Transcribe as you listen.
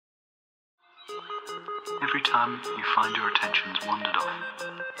Every time you find your attention's wandered off.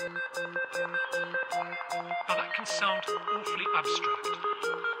 Now that can sound awfully abstract.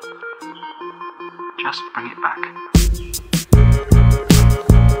 Just bring it back.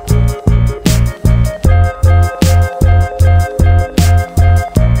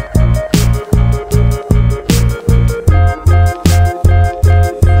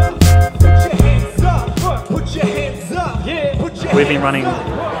 We've been running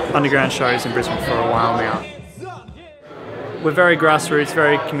underground shows in Brisbane for a while now. We're very grassroots,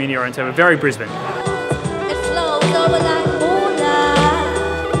 very community oriented, we're very Brisbane. It flows over like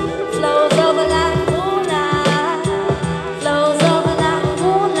moonlight, flows over like moonlight, flows over like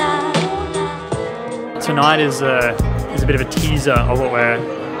moonlight. Tonight is a bit of a teaser of what we're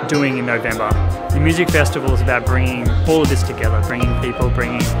doing in November. The music festival is about bringing all of this together, bringing people,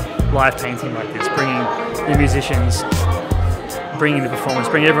 bringing live painting like this, bringing the musicians, bringing the performance,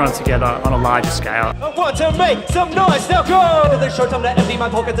 bringing everyone together on a larger scale. I want to make some noise, now go! There's short time to empty my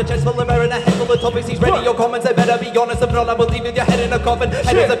pockets, a chest full of air and a handful of topics. He's ready, your comments, they better be honest. If not, I will leave with your head in a coffin.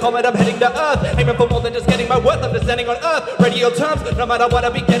 And as a comet, I'm heading to Earth, aiming for more than just getting my worth. I'm descending on Earth, radio terms, no matter what,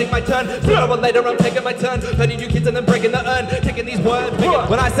 I'll be getting my turn. Sooner or later, I'm taking my turn. 32 kids and then breaking the urn, taking these words.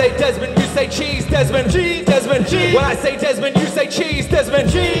 When I say Desmond, you say cheese, Desmond, cheese, Desmond, cheese. When I say Desmond, you say cheese, Desmond,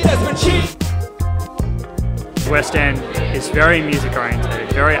 cheese, Desmond, cheese. West End is very music orientated,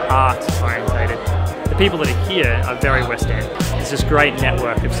 very art orientated. The people that are here are very West End. There's this great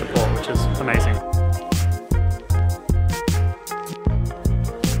network of support, which is amazing.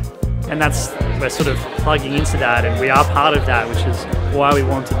 And we're sort of plugging into that, and we are part of that, which is why we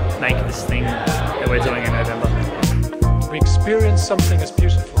want to make this thing that we're doing in November. We experience something as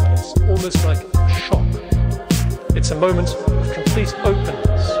beautiful. It's almost like a shock. It's a moment of complete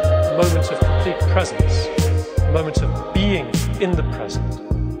openness, a moment of complete presence. A moment of being in the present,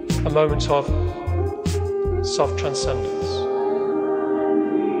 a moment of self-transcendence.